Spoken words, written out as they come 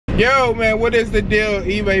Yo, man, what is the deal?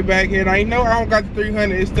 eBay back here. Now, you know I don't got the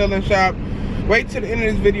 300. It's still in shop. Wait till the end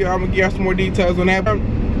of this video. I'm going to give y'all some more details on that.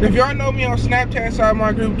 If y'all know me on Snapchat inside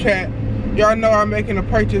my group chat, y'all know I'm making a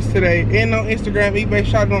purchase today. And on Instagram, eBay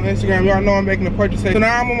shop on Instagram, y'all know I'm making a purchase today. So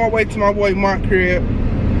now I'm on my way to my boy Mont crib.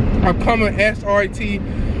 I'm coming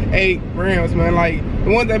SRT 8 rims, man. Like,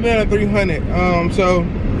 the ones that been on 300. So,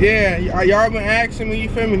 yeah, y'all been asking me, you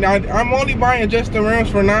feel me? Now, I'm only buying just the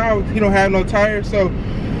rims for now. He don't have no tires, so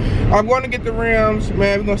I'm going to get the rims,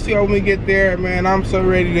 man. We're going to see how we get there, man. I'm so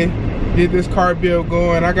ready to get this car build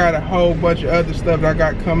going. I got a whole bunch of other stuff that I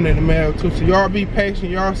got coming in the mail, too. So, y'all be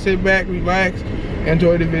patient. Y'all sit back, relax,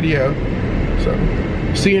 enjoy the video.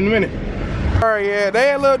 So, see you in a minute. All right, yeah,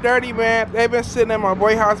 they a little dirty, man. They been sitting at my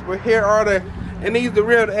boy house, but here are the, and these the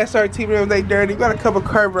real SRT rims. They dirty. Got a couple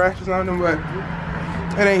curb rashes on them, but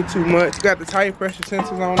it ain't too much. Got the tire pressure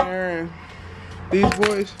sensors on there, and these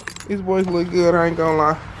boys look good. I ain't gonna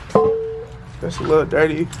lie. That's a little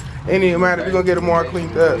dirty. Ain't even matter. We gonna get them all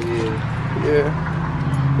cleaned up.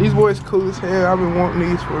 Yeah. These boys cool as hell. I've been wanting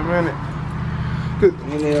these for a minute. Good.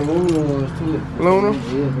 And then Luna ones too. Luna?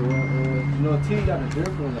 Yeah, you know, T got a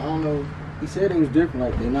different one. I don't know. He said it was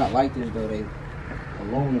different. Like they're not like this though. They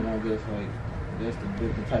aluminum, I guess. Like that's the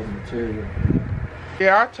different type of material.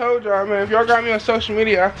 Yeah, I told y'all, man. If y'all got me on social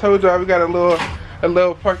media, I told y'all we got a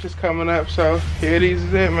little purchase coming up. So here these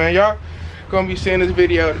is it, man. Y'all gonna be seeing this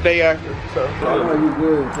video the day after. So you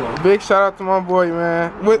good, so. Big shout out to my boy,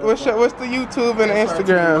 man. What's the YouTube and the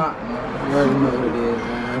Instagram? You already know what it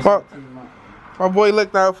is, man. My boy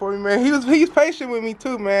looked out for me, man. He's patient with me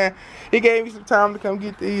too, man. He gave me some time to come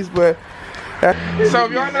get these, but so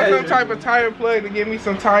if y'all know some type of tire plug to give me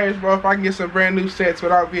some tires, bro, if I can get some brand new sets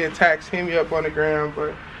without being taxed, hit me up on the ground.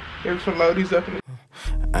 But here's some load these up in the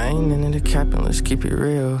I ain't into the capping, let's keep it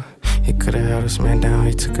real. He could've held this man down,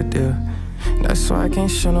 he took a deal. That's why I can't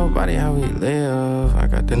show nobody how we live. I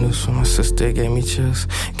got the news from my sister, it gave me chills.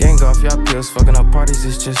 Gang off y'all pills, fucking up parties,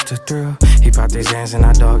 it's just a thrill. He popped his hands and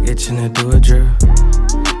I dog itching to do a drill.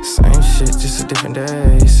 Same shit, just a different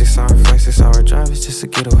day. 6 hour flight, 6 hour drive, it's just a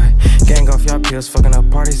getaway. Gang off y'all pills, fucking up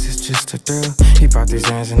parties, it's just a thrill. He popped his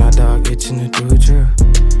hands and I dog itching to do a drill.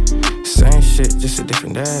 Same shit, just a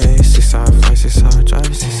different day. 6 hour flight, 6 hour drive,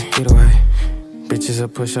 it's just a getaway. Bitches will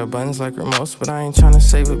push up buttons like remotes, but I ain't tryna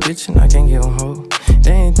save a bitch and I can't get on hold.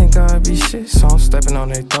 They ain't think I'd be shit, so I'm stepping on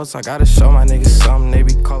their throats. I gotta show my niggas something, they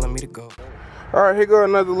be calling me to go. Alright, here go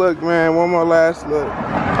another look, man. One more last look.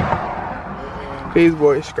 These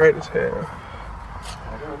boys straight as hell.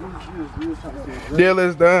 Deal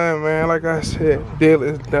is done, man. Like I said, deal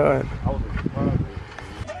is done.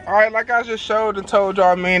 Alright, like I just showed and told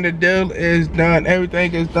y'all, man, the deal is done.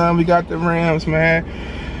 Everything is done. We got the rims, man.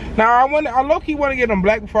 Now, I low-key want to get them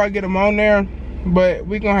black before I get them on there, but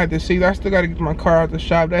we gonna have to see. I still gotta get my car out the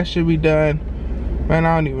shop. That should be done. Man,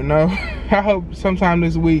 I don't even know. I hope sometime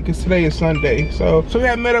this week, because today is Sunday. So we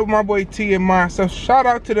have met up with my boy T and Mont. So shout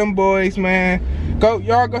out to them boys, man.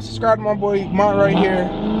 Y'all go subscribe to my boy Mont right here.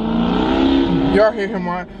 Y'all hear him,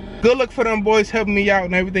 Mont. Good luck for them boys helping me out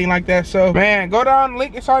and everything like that. So, man, go down,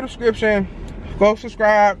 link inside the description. Go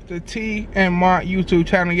subscribe to T and Mont YouTube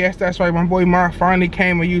channel. Yes, that's right. My boy Mont finally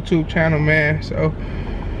came a YouTube channel, man. So,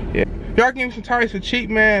 yeah. If y'all give me some tires for cheap,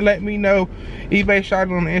 man, let me know. eBay shot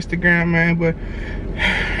it on the Instagram, man. But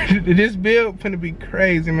this build finna be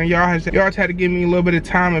crazy, man. Y'all had to give me a little bit of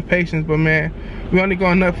time and patience, but man, we only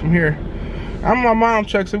going up from here. I'm on my mom's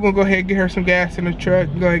truck, so we're gonna go ahead and get her some gas in the truck.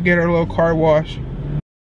 Go ahead and get her a little car wash.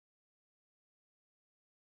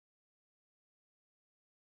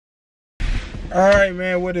 Alright,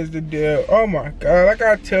 man, what is the deal? Oh my god, I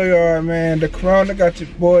gotta tell y'all, man, the Corona got your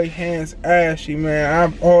boy hands ashy,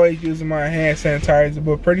 man. I'm always using my hand sanitizer,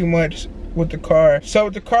 but pretty much with the car. So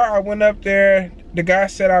with the car, I went up there, the guy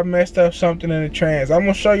said I messed up something in the trans. I'm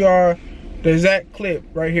gonna show y'all the exact clip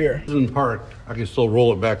right here. In park, I can still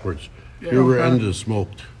roll it backwards. Yeah, your rear end is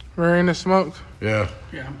smoked. Rear end is smoked? Yeah.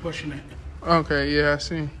 Yeah, I'm pushing it. Okay, yeah, I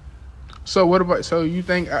see. So what about, so you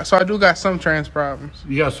think, so I do got some trans problems?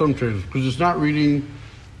 You got some trans, because it's not reading,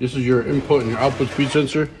 this is your input and your output speed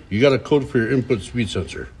sensor. You got a code for your input speed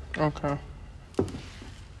sensor. Okay.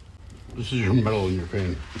 This is your metal in your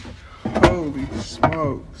fan. Holy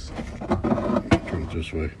smokes. Turn it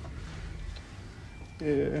this way.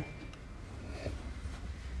 Yeah.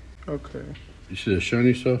 Okay. You see the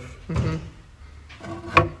shiny stuff?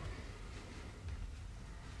 Mm-hmm.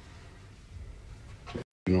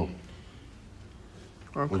 You know.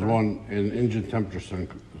 Okay. Was one in engine temperature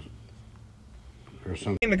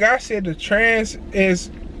percent. And the guy said the trans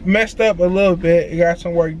is messed up a little bit. It got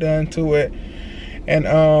some work done to it. And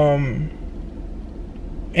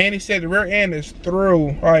And he said the rear end is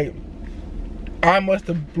through. Like, I must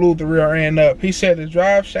have blew the rear end up. He said the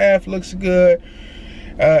drive shaft looks good.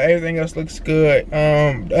 Everything else looks good.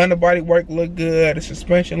 The underbody work looked good. The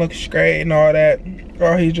suspension looks straight and all that.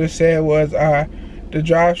 All he just said was the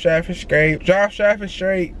drive shaft is straight. Drive shaft is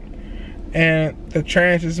straight. And the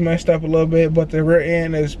trans is messed up a little bit, but the rear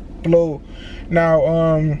end is blue.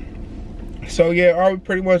 Now, so yeah, are we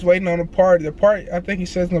pretty much waiting on the part? The part, I think he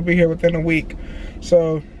says, gonna be here within a week.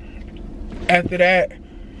 So after that,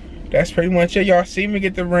 that's pretty much it. Y'all see me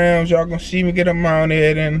get the rims. Y'all gonna see me get them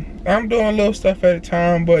mounted, and I'm doing little stuff at a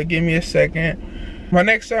time, but give me a second. My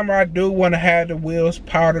next summer, I do want to have the wheels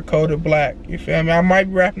powder coated black. You feel me? I might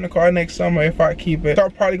be wrapping the car next summer if I keep it. So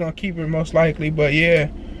I'm probably gonna keep it most likely, but yeah.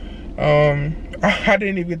 I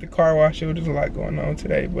didn't even get the car wash. It was just a lot going on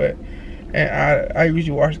today, but and I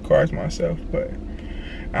usually wash the cars myself, but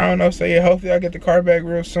I don't know. So yeah, hopefully I get the car back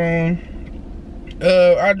real soon.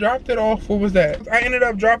 I dropped it off. What was that? I ended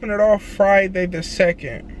up dropping it off Friday the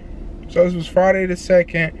 2nd. So this was Friday the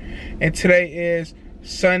 2nd, and today is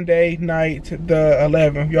Sunday night, the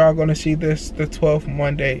 11th. Y'all gonna see this the 12th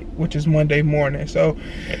Monday, which is Monday morning. So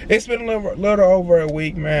it's been a little over a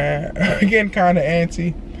week, man. I'm getting kind of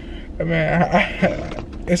antsy, man.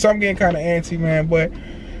 I'm getting kind of antsy, man. But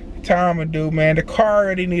time to do, man. The car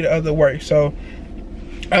already needed other work, so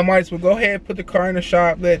I might as well go ahead and put the car in the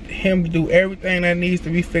shop. Let him do everything that needs to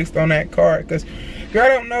be fixed on that car. Because if y'all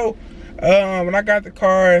don't know, when I got the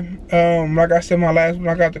car, like I said, my last when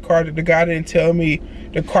I got the car, the guy didn't tell me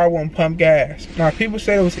the car won't pump gas. Now people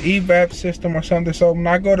said it was an evap system or something, so when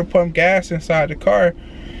I go to pump gas inside the car,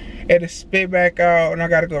 it'll spit back out, and I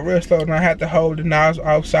gotta go real slow, and I had to hold the nozzle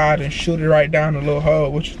outside and shoot it right down the little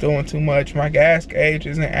hole, which is doing too much. My gas gauge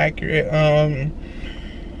isn't accurate.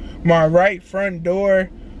 My right front door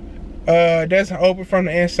doesn't open from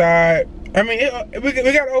the inside. I mean, we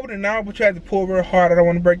got to open it now, but you have to pull real hard. I don't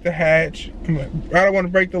want to break the hatch. I don't want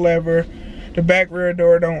to break the lever. The back rear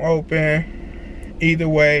door don't open either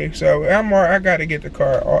way. So I got to get the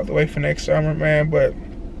car all the way for next summer, man. But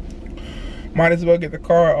might as well get the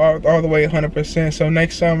car all the way 100%. So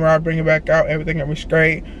next summer I'll bring it back out. Everything will be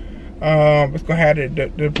straight. It's gonna have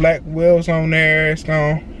the black wheels on there. It's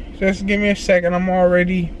gonna just give me a second. I'm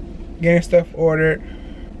already getting stuff ordered.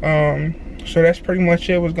 So that's pretty much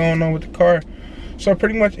it. What's going on with the car. So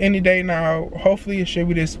pretty much any day now. Hopefully it should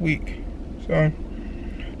be this week. So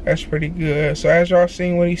that's pretty good. So as y'all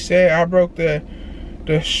seen what he said, I broke the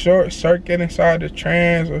short circuit inside the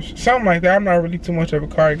trans or something like that. I'm not really too much of a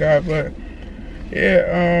car guy, but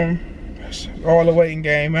yeah, it's all the waiting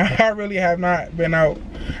game. I really have not been out.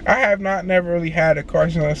 I have never really had a car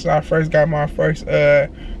since I first got my first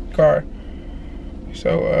car.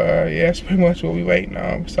 So yeah, that's pretty much what we waiting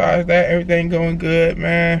on. Besides that, everything going good,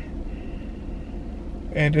 man.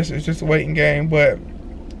 And this is just a waiting game. But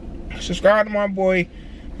subscribe to my boy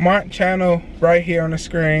Mont channel right here on the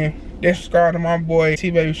screen. Then subscribe to my boy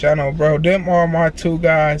T-Baby channel, bro. Them are my two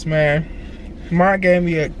guys, man. Mont gave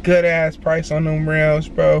me a good ass price on them rails,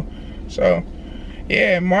 bro. So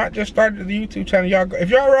yeah, Mont just started the YouTube channel. Y'all, if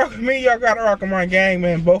y'all rock with me, y'all gotta rock with my gang,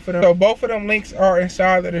 man. Both of them. So both of them links are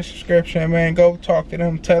inside of the description, man. Go talk to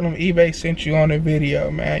them. Tell them eBay sent you on the video,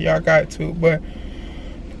 man. Y'all got to. But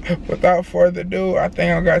without further ado, I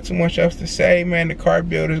think I got too much else to say, man. The car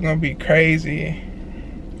build is gonna be crazy,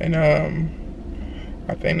 and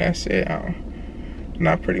I think that's it.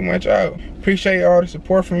 Not pretty much out. Appreciate all the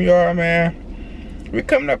support from y'all, man. We're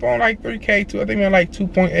coming up on like 3K too. I think we're like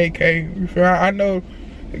 2.8K. I know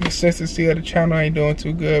the consistency of the channel ain't doing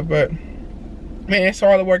too good, but man, it's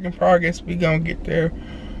all a work in progress. We gonna get there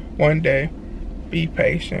one day. Be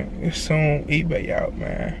patient. It's soon eBay out,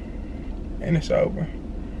 man. And it's over.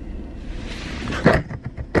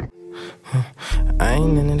 I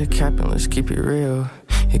ain't into the capping, let's keep it real.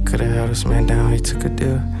 He could've held this man down, he took a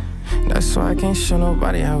deal. That's why I can't show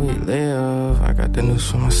nobody how we live. I got the news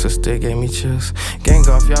from my sister, gave me chills. Gang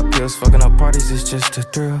off y'all pills, fucking up parties is just a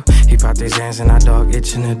thrill. He popped his hands and I dog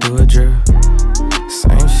itching to do a drill.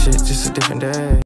 Same shit, just a different day.